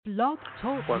Blog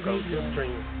Talk Welcome Radio.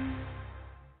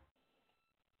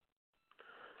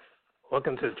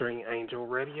 to Dream Angel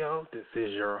Radio. This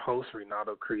is your host,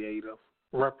 Renato Creative,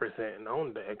 representing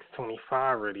on the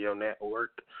X25 Radio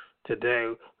Network.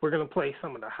 Today, we're going to play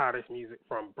some of the hottest music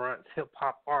from Bronx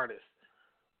hip-hop artist,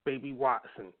 Baby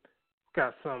Wattson.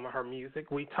 Got some of her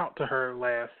music. We talked to her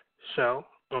on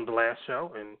the last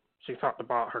show, and she talked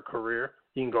about her career.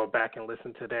 You can go back and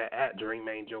listen to that at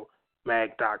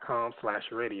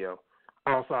dreamangelmag.com/radio.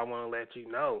 Also, I want to let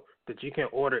you know that you can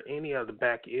order any of the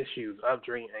back issues of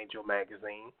Dream Angel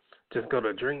magazine. Just go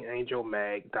to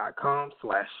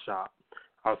dreamangelmag.com/shop.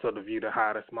 Also, to view the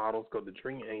hottest models, go to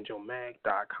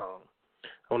dreamangelmag.com.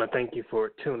 I want to thank you for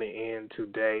tuning in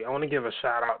today. I want to give a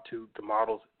shout out to the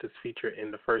models that's featured in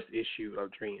the first issue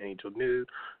of Dream Angel Nude.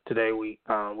 Today we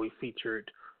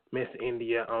featured Miss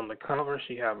India on the cover.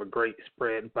 She have a great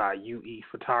spread by UE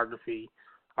Photography.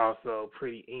 Also,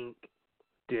 Pretty Ink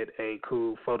did a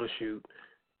cool photo shoot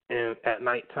at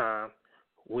nighttime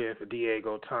with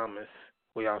Diego Thomas.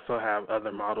 We also have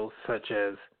other models such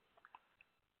as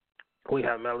we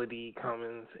have Melody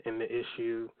Cummins in the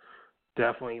issue.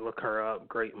 Definitely look her up.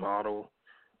 Great model.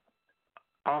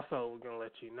 Also, we're going to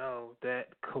let you know that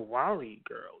Kawali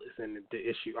Girl is in the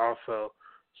issue. Also,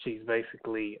 she's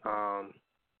basically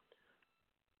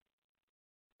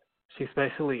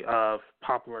a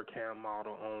popular cam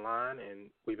model online, and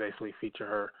we basically feature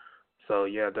her. So,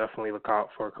 yeah, definitely look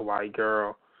out for Kawaii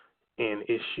Girl in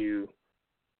issue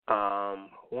 1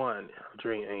 of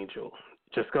Dream Angel.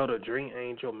 Just go to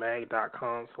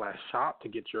dreamangelmag.com/shop to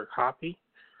get your copy.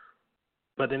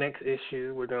 But the next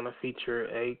issue, we're going to feature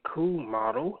a cool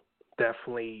model.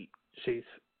 Definitely, she's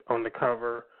on the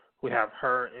cover. We have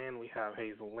her and we have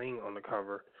Hazel Ling on the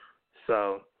cover.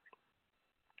 So,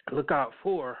 look out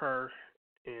for her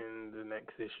in the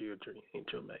next issue of Dream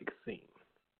Angel magazine.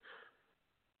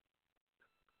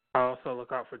 Also,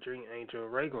 look out for Dream Angel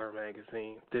regular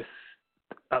magazine. This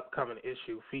upcoming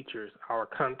issue features our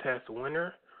contest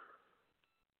winner,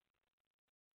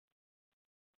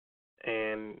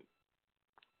 and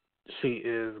she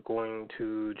is going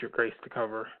to grace the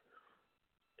cover.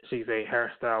 She's a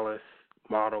hairstylist,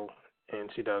 model,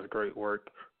 and she does great work.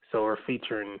 So we're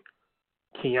featuring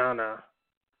Kiana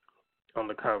on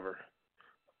the cover.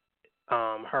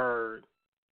 Her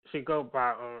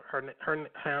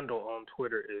handle on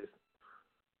Twitter is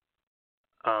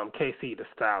KC the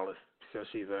Stylist. So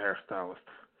she's a hairstylist.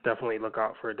 Definitely look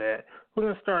out for that. We're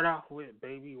gonna start off with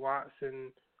Baby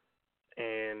Wattson,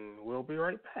 and we'll be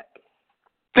right back.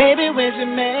 Baby, where's your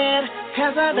man?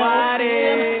 'Cause I don't see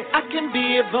him. I can be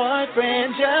your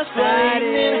boyfriend just for the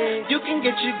evening. You can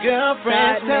get your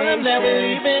girlfriend, tell them that we're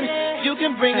leaving. You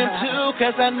can bring them too,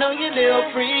 'cause I know you're a little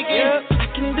freaky. I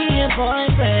can be your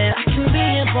boyfriend. I can be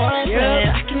your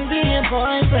boyfriend. I can be your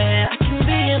boyfriend. I can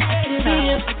be your, I can be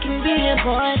your, I can be your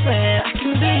boyfriend. I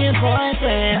can be your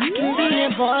boyfriend. I can be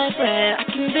your boyfriend. I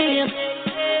can be your.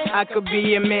 I could be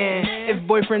your man if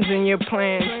boyfriend's in your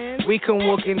plans. We can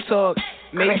walk and talk,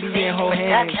 maybe in hold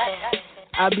hands.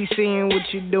 I be seeing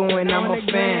what you doing, I'm a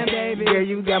fan. Girl,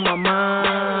 you got my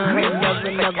mind,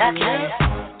 never land.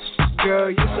 Girl,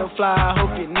 you so fly, I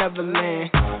hope you never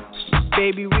land.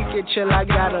 Baby, we can chill, I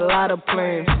got a lot of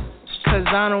plans. 'Cause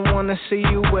I don't wanna see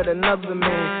you with another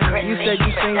man. You said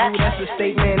you single, that's a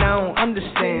statement I don't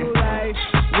understand.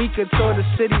 We could tour the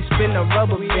city, spin a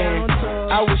rubber band.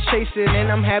 I was chasing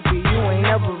and I'm happy you ain't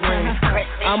never ran.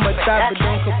 I'm a thot, but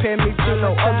don't compare me to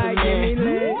no other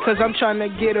man. 'Cause I'm trying to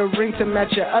get a ring to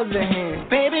match your other hand.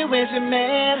 Baby, where's your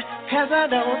man? 'Cause I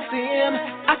don't see him.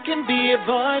 I can be your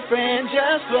boyfriend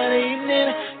just for the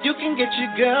evening. You can get your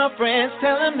girlfriends,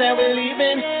 tell them that we're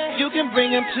leaving. You can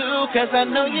bring them too, 'cause I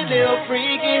know you're a little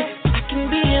freaky. I can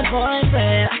be your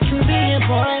boyfriend. I can be your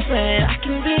boyfriend. I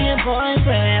can be your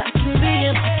boyfriend. I can be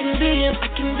your, I can be your, I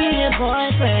can be your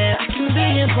boyfriend. I can be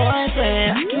your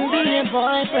boyfriend. I can be your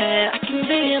boyfriend. I can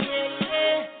be your.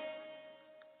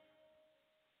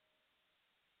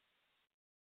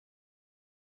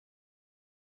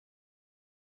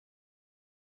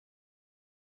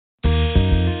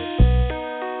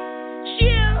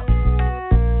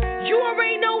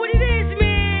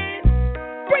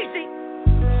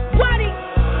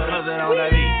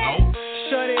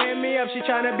 She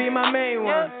tryna be my main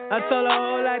one. I told her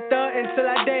hold like that until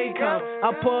that day come.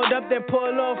 I pulled up, then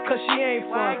pull off 'cause she ain't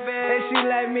fun. And she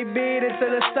let me beat it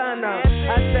till the sun up.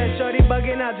 I said, shorty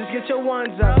bugging out, just get your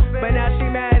ones up. But now she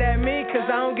mad at me 'cause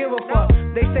I don't give a fuck.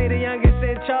 They say the youngest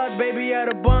in charge, baby, of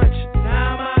the bunch.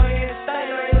 Now I'm out here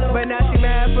studying. But now she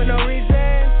mad for no reason.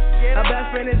 Her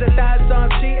best friend is a thought, so I'm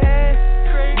cheating.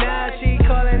 Now she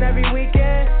calling every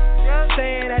weekend,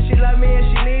 saying that she love me and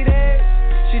she need it.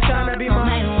 She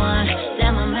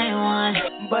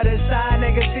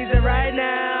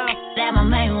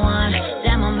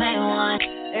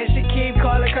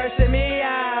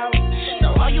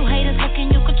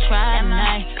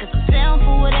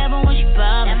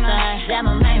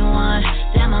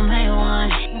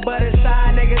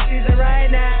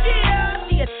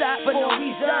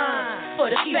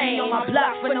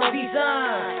rock for no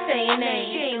reason. Saying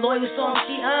ain't, she ain't loyal, so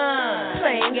she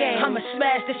playing games. I'ma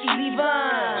smash till she leave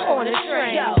on the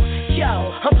train. Yo,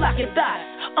 I'm blocking thoughts.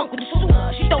 Uncle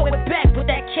Sula, she throw it back with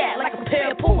that cat like a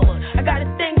pair of Pumas. I got a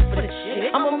thing for the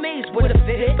shit. I'm amazed with a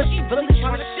fit, but she really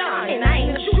tryna shine, and I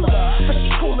ain't a shooter. But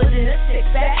she cooler than a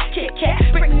six-pack. Kit Kat,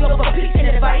 bring me over a piece in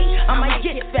a fight. I might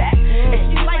get fat, and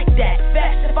she like that.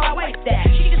 Fast if I wipe that.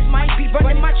 She just might be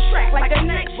running my track like a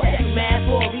night jet. You mad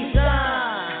for a reason?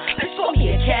 Show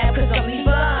me a cab, cause I'm leaving.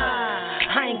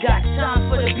 I ain't got time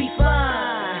for the beef.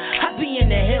 I be in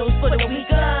the hills for the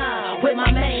weekend with my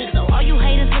man. So all you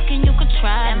haters looking, you could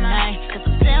try tonight. Cause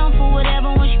I'm down for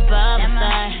whatever when she by my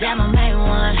side. Damn, I made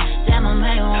one. Damn, I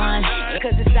made one.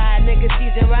 Cause it's side nigga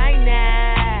season right now.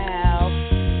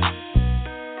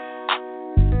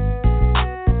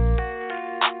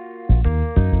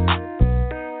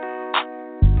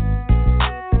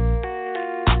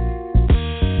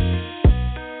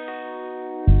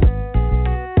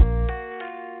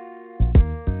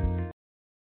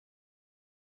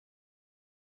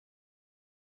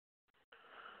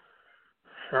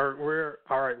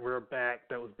 We're back.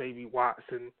 That was Baby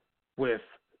Wattson with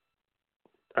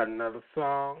another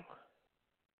song,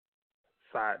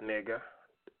 Side Nigga.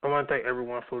 I want to thank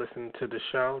everyone for listening to the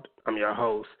show. I'm your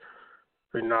host,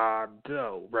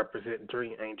 Ronaldo, representing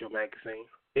Dream Angel Magazine.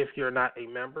 If you're not a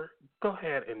member, go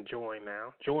ahead and join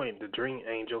now. Join the Dream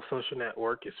Angel social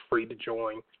network. It's free to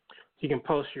join. You can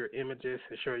post your images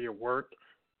and share your work,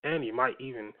 and you might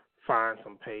even find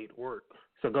some paid work.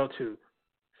 So go to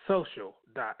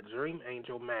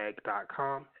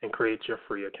social.dreamangelmag.com and create your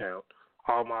free account.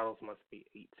 All models must be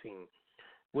 18.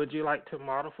 Would you like to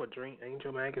model for Dream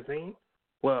Angel Magazine?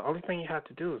 Well, only thing you have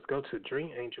to do is go to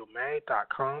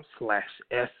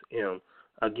dreamangelmag.com/SM.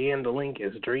 Again, the link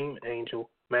is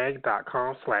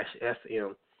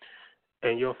dreamangelmag.com/SM,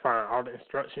 and you'll find all the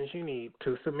instructions you need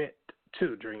to submit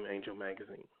to Dream Angel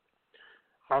Magazine.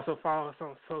 Also follow us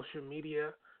on social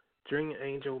media, Dream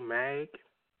Angel Mag.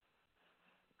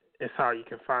 It's how you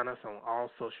can find us on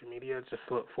all social media. Just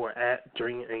look for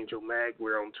 @DreamAngelMag.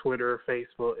 We're on Twitter,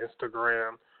 Facebook,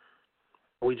 Instagram.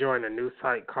 We joined a new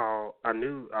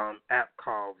app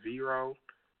called Vero.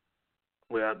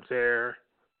 We're up there,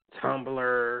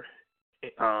 Tumblr,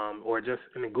 or just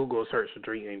in the Google search for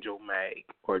Dream Angel Mag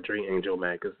or Dream Angel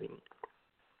Magazine.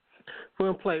 We're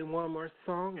going to play one more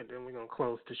song, and then we're going to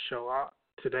close the show out.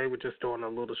 Today we're just doing a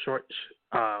little short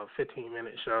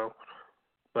 15-minute show.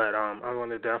 But I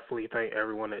want to definitely thank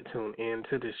everyone that tuned in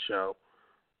to this show.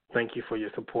 Thank you for your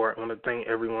support. I want to thank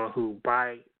everyone who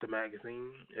buy the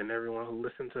magazine and everyone who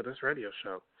listens to this radio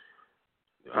show.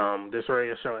 This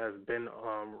radio show has been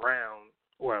around,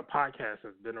 or a podcast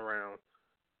has been around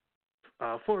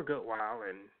for a good while.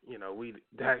 And, we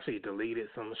actually deleted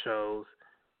some shows,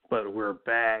 but we're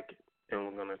back, and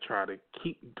we're going to try to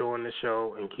keep doing the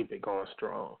show and keep it going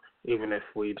strong, even if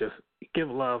we just give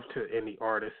love to any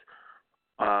artists.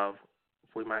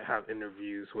 We might have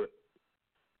interviews with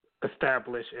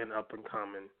established and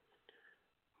up-and-coming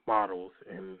models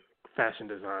and fashion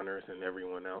designers and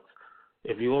everyone else.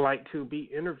 If you would like to be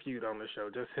interviewed on the show,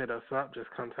 just hit us up.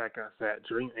 Just contact us at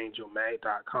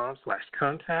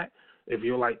dreamangelmag.com/contact. If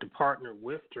you would like to partner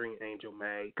with Dream Angel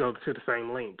Mag, go to the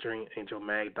same link,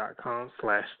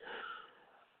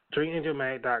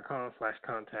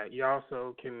 dreamangelmag.com/contact. You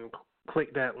also can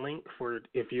click that link for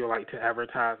if you would like to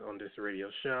advertise on this radio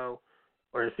show,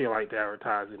 or if you would like to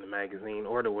advertise in the magazine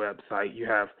or the website. You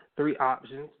have 3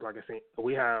 options. Like I said,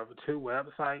 we have 2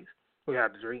 websites. We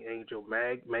have the Dream Angel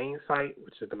Mag main site,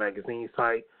 which is the magazine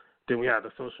site. Then we have the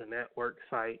social network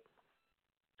site.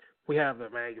 We have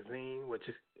the magazine, which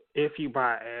is, if you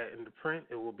buy an ad in the print,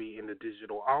 it will be in the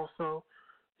digital also.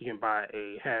 You can buy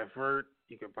a advert.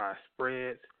 You can buy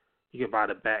spreads. You can buy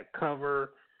the back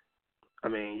cover.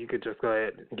 You could just go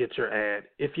ahead and get your ad.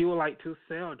 If you would like to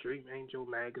sell Dream Angel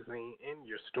Magazine in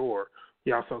your store,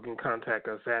 you also can contact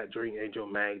us at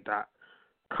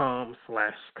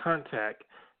dreamangelmag.com/contact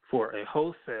for a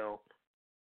wholesale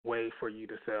way for you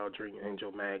to sell Dream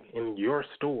Angel Mag in your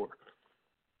store.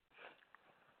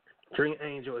 Dream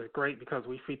Angel is great because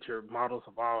we feature models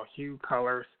of all hue,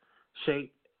 colors,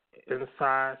 shape, and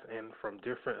size, and from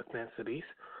different ethnicities.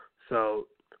 So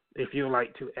if you would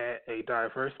like to add a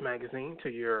diverse magazine to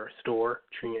your store,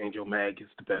 Dream Angel Mag is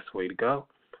the best way to go.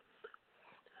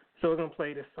 So we're going to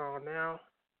play this song now.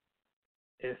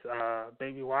 It's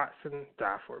Baby Wattson,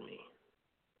 Die For Me.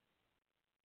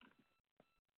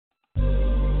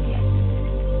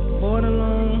 Born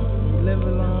alone, live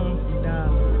alone, die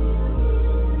alone.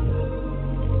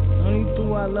 Only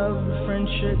through our love and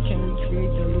friendship can we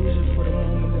create the illusion for the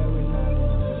moment that we're not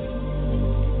in.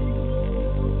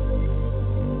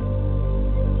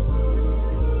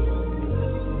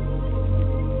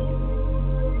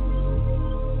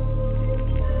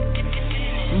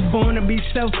 Born to be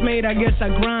self-made, I guess I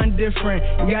grind different.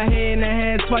 Got hit in the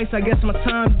head twice, I guess my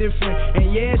time different.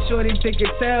 And yeah, shorty think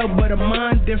it's hell, but her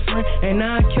mind different. And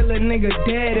I kill a nigga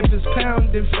dead if his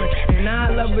pound different. And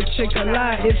I love a chick a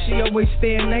lot if she always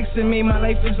stand next to me. My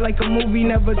life is like a movie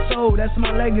never told, that's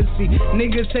my legacy.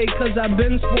 Niggas say cause I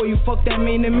been for you, fuck that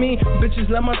mean to me. Bitches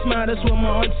love my smile, that's what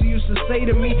my auntie used to say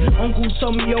to me. Uncle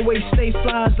told me always stay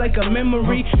fly, it's like a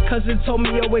memory. Cousin told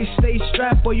me always stay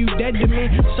strapped or you dead to me.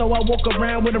 So I walk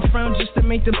around with a frown just to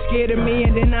make them scared of me.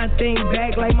 And then I think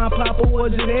back like my papa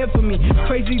wasn't there for me.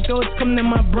 Crazy thoughts come to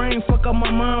my brain, fuck up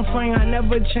my mind frame. I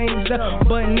never changed up,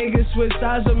 but niggas switch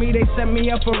sides on me. They set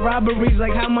me up for robberies,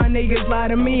 like how my niggas lie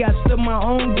to me. I stood my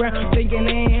own ground, thinking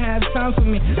they ain't have time for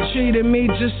me. Treated me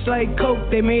just like coke,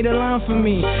 they made a line for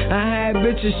me. I had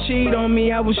bitches cheat on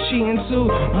me, I was cheating too.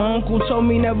 My uncle told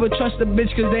me never trust a bitch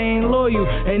cause they ain't loyal.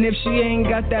 And if she ain't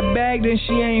got that bag, then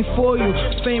she ain't for you.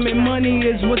 Fame and money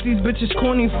is what these bitches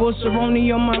corny for.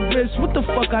 Cerrone on my wrist, what the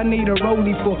fuck I need a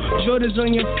rollie for? Jordans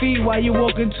on your feet while you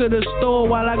walk into the store,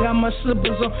 while I got my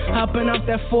slippers on, hopping out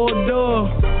that 4-door.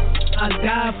 I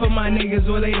die for my niggas,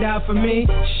 will they die for me?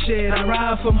 Shit, I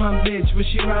ride for my bitch, will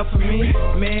she ride for me?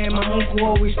 Man, my uncle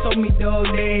always told me, dog,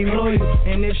 they ain't loyal.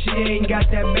 And if she ain't got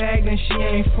that bag, then she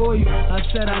ain't for you. I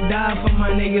said I die for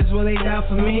my niggas, will they die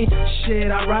for me?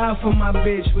 Shit, I ride for my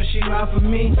bitch, will she ride for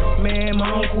me? Man,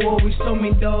 my uncle always told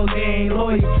me, dog, they ain't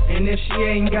loyal. And if she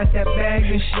ain't got that bag,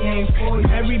 then she ain't for you.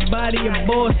 Everybody a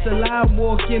boss till I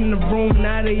walk in the room,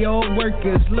 now they all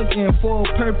workers, looking for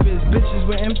a purpose. Bitches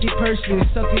with empty purses,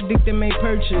 suck a dick to make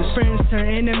purchase. Friends turn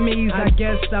enemies, I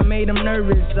guess I made them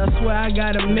nervous. I swear I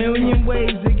got a million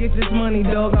ways to get this money,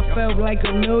 dog. I felt like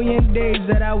a million days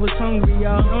that I was hungry,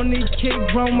 y'all. Only kid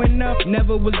growing up,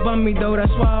 never was bummy, though.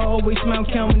 That's why I always smile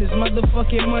counting this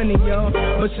motherfucking money, y'all.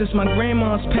 But since my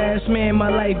grandma's passed, man, my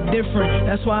life different.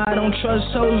 That's why I don't trust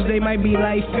hoes, they might be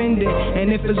life ending.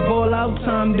 And if it's ball out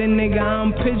time, then nigga,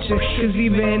 I'm pitching. Cause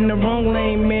even in the wrong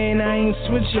lane, man, I ain't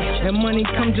switching. And money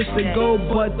come just to go,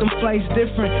 but them flights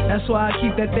different. That's why I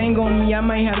keep that thing on me, I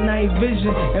might have night vision.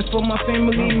 And for my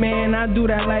family, man, I do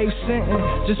that life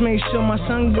sentence. Just make sure my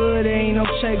son good, there ain't no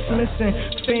checks missing.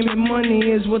 Fame and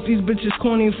money is what these bitches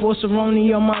corny for.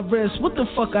 Cerrone on my wrist, what the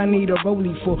fuck I need a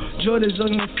rollie for? Jordans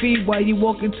on your feet while you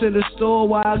walk into the store,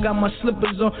 while I got my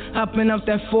slippers on, hopping out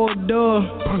that 4-door.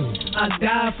 I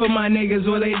die for my niggas,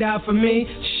 will they die for me?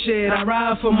 Shit, I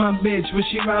ride for my bitch, will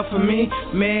she ride for me?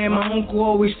 Man, my uncle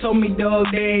always told me, dog,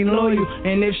 they ain't loyal.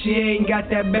 And if she ain't got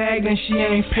that bag, then she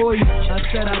ain't for you. I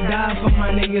said I die for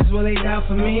my niggas, will they die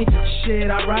for me? Shit,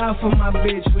 I ride for my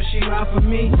bitch, will she ride for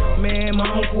me? Man, my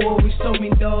uncle always told me,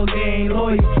 dog, they ain't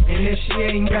loyal. And if she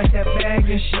ain't got that bag,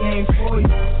 then she ain't for you.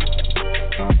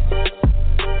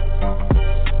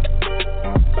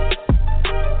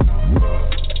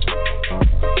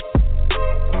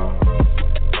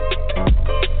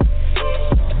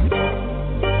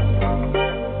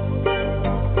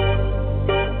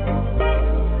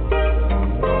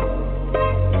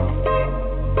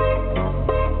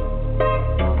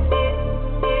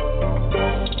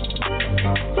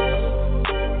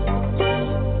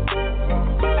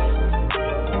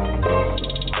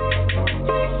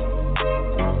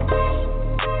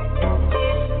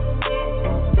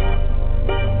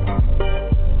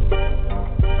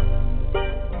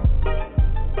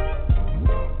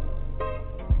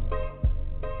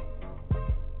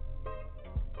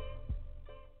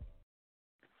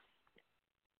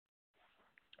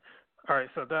 All right,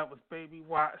 so that was Baby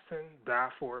Wattson, Die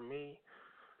For Me.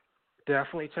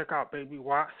 Definitely check out Baby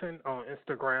Wattson on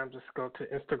Instagram. Just go to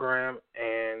Instagram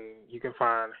and you can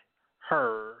find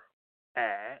her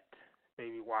at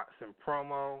Baby Wattson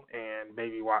Promo and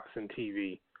Baby Wattson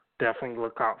TV. Definitely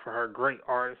look out for her. Great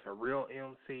artist, a real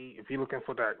MC. If you're looking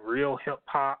for that real hip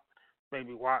hop,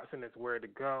 Baby Wattson is where to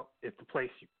go. It's the place,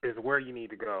 is where you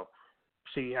need to go.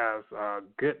 She has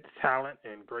good talent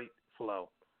and great flow,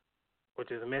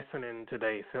 which is missing in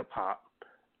today's hip hop.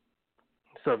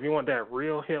 So if you want that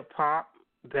real hip hop,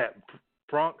 that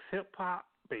Bronx hip hop,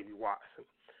 Baby Wattson,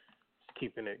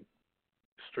 keeping it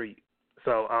street.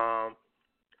 So I'm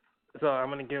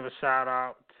gonna give a shout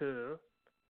out to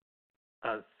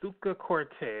Azuka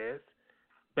Cortez.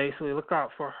 Basically, look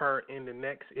out for her in the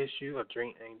next issue of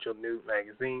Dream Angel Nude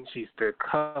Magazine. She's the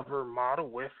cover model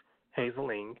with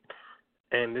Hazeline,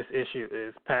 and this issue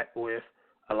is packed with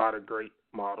a lot of great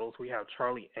models. We have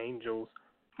Charlie Angel's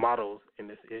models in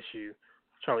this issue.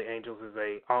 Charlie Angels is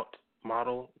a alt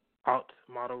model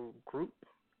group.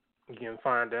 You can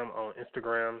find them on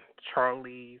Instagram,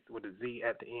 Charlie's with a Z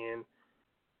at the end,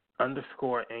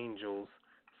 _angels.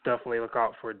 Definitely look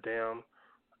out for them.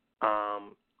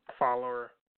 Follow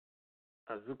her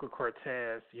Zuka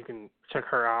Cortez. You can check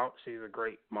her out. She's a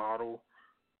great model,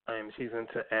 and she's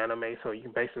into anime. So you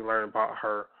can basically learn about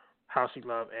her, how she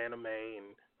loves anime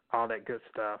and all that good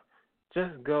stuff.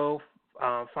 Just go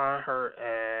find her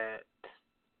at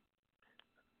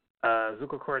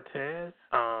Zuka Cortez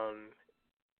on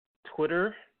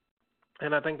Twitter,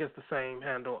 and I think it's the same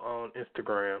handle on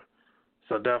Instagram.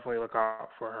 So definitely look out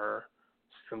for her.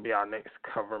 She's going to be our next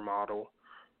cover model,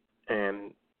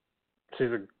 and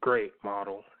she's a great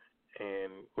model,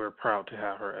 and we're proud to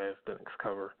have her as the next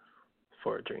cover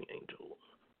for Dream Angel.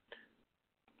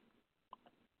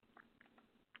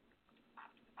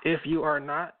 If you are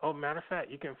not, matter of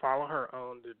fact, you can follow her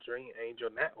on the Dream Angel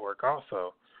Network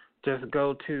also. Just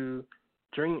go to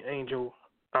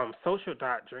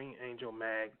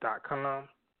social.dreamangelmag.com,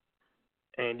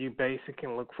 and you basically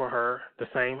can look for her, the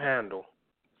same handle,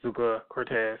 Zuka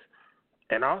Cortez.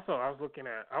 And also, I was looking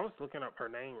up her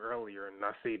name earlier, and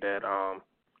I see that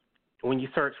when you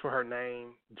search for her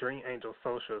name, Dream Angel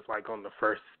Social is like on the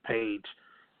first page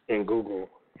in Google.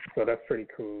 So that's pretty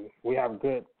cool. We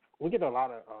get a lot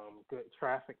of good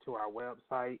traffic to our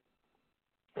website,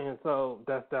 and so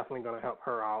that's definitely going to help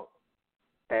her out,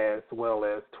 as well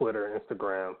as Twitter and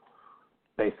Instagram,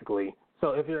 basically.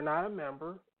 So if you're not a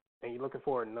member and you're looking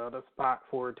for another spot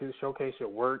to showcase your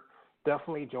work,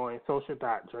 definitely join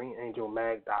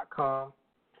social.dreamangelmag.com.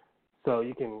 So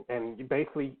you can, and you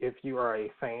basically, if you are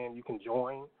a fan, you can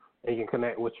join and you can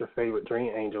connect with your favorite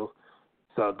Dream Angels.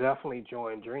 So definitely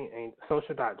join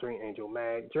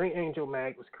social.dreamangelmag. Dream Angel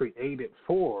Mag was created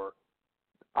for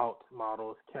alt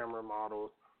models, camera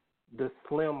models, the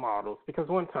slim models, because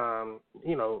one time,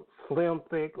 slim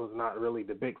thick was not really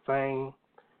the big thing,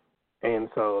 and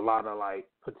so a lot of like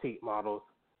petite models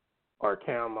or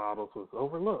cam models was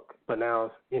overlooked. But now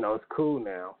it's cool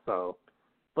now. So,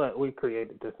 but we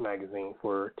created this magazine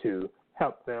to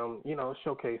help them,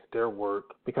 showcase their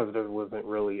work, because there wasn't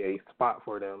really a spot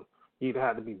for them. You either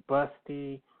had to be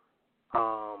busty,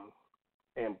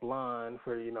 and blonde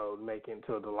for, making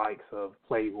to the likes of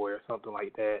Playboy or something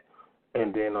like that.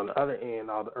 And then on the other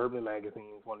end, all the urban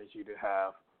magazines wanted you to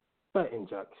have butt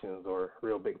injections or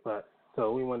real big butts.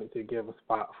 So we wanted to give a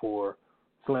spot for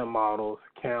slim models,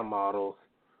 cam models,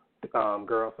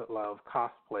 girls that love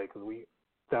cosplay, because we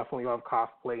definitely love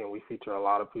cosplay, and we feature a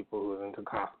lot of people who are into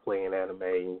cosplay and anime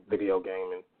and video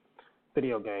games.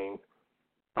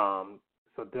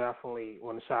 So definitely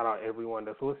want to shout out everyone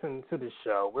that's listening to this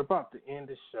show. We're about to end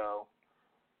the show.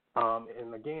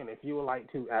 And again, if you would like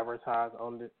to advertise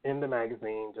in the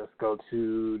magazine, just go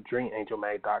to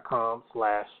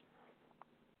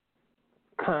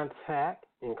dreamangelmag.com/contact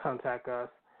and contact us.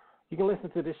 You can listen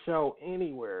to this show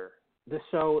anywhere. This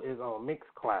show is on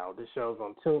Mixcloud. This show is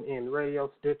on TuneIn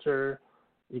Radio, Stitcher.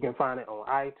 You can find it on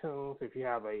iTunes. If you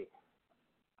have a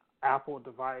Apple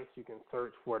device, you can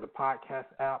search for the podcast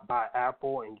app by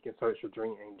Apple, and you can search for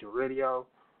Dream Angel Radio.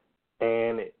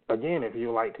 And again, if you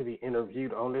would like to be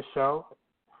interviewed on this show,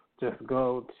 just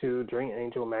go to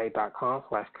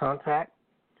dreamangelmag.com/contact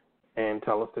and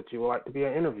tell us that you would like to be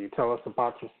an interview. Tell us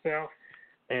about yourself,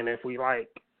 and if we like,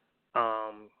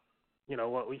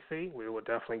 what we see, we will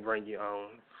definitely bring you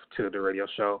on to the radio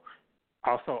show.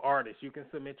 Also, artists, you can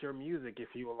submit your music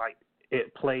if you would like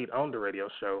it played on the radio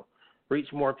show.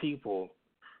 Reach more people.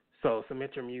 So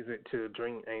submit your music to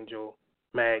Dream Angel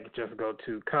Mag. Just go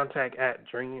to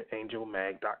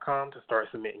contact@dreamangelmag.com to start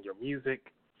submitting your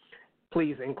music.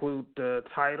 Please include the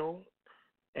title,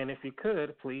 and if you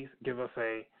could, please give us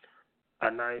a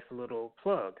nice little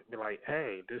plug. Be like,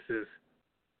 hey, this is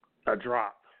a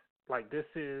drop. Like, this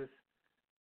is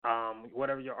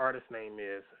whatever your artist name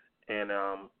is, and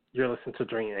you're listening to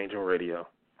Dream Angel Radio.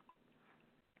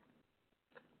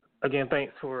 Again,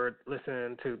 thanks for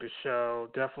listening to the show.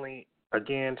 Definitely,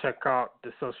 again, check out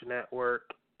the social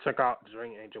network. Check out the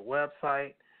Dream Angel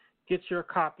website. Get your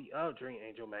copy of Dream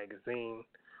Angel magazine.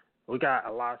 We got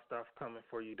a lot of stuff coming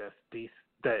for you that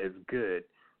is good.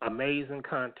 Amazing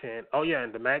content. Oh, yeah,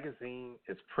 and the magazine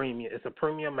is premium. It's a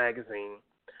premium magazine.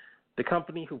 The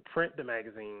company who print the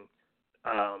magazine,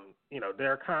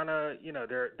 they're kind of,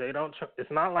 they don't,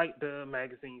 it's not like the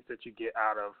magazines that you get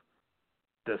out of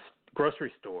the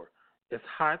grocery store. It's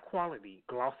high quality,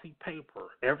 glossy paper,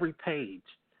 every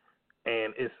page,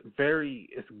 and it's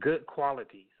good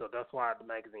quality. So that's why the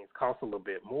magazines cost a little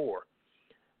bit more.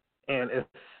 And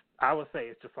I would say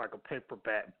it's just like a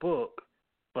paperback book,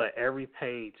 but every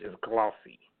page is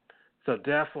glossy. So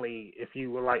definitely, if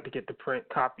you would like to get the print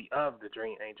copy of the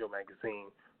Dream Angel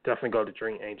magazine, definitely go to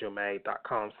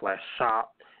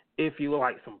dreamangelmag.com/shop. If you would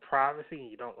like some privacy and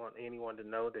you don't want anyone to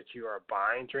know that you are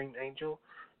buying Dream Angel,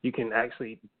 you can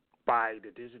actually buy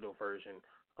the digital version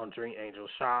on Dream Angel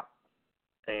Shop.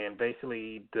 And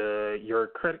basically, your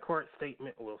credit card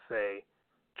statement will say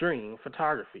Dream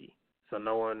Photography, so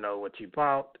no one know what you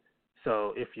bought.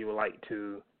 So if you would like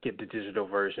to get the digital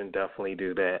version, definitely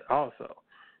do that also.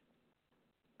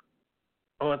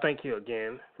 I want to thank you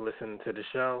again for listening to the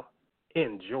show.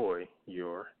 Enjoy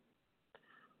your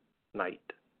night,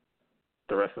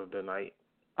 the rest of the night.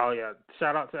 Oh, yeah,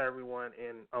 shout out to everyone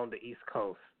on the East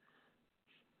Coast.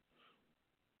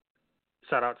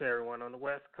 Shout out to everyone on the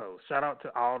West Coast. Shout out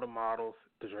to all the models,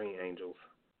 the Dream Angels.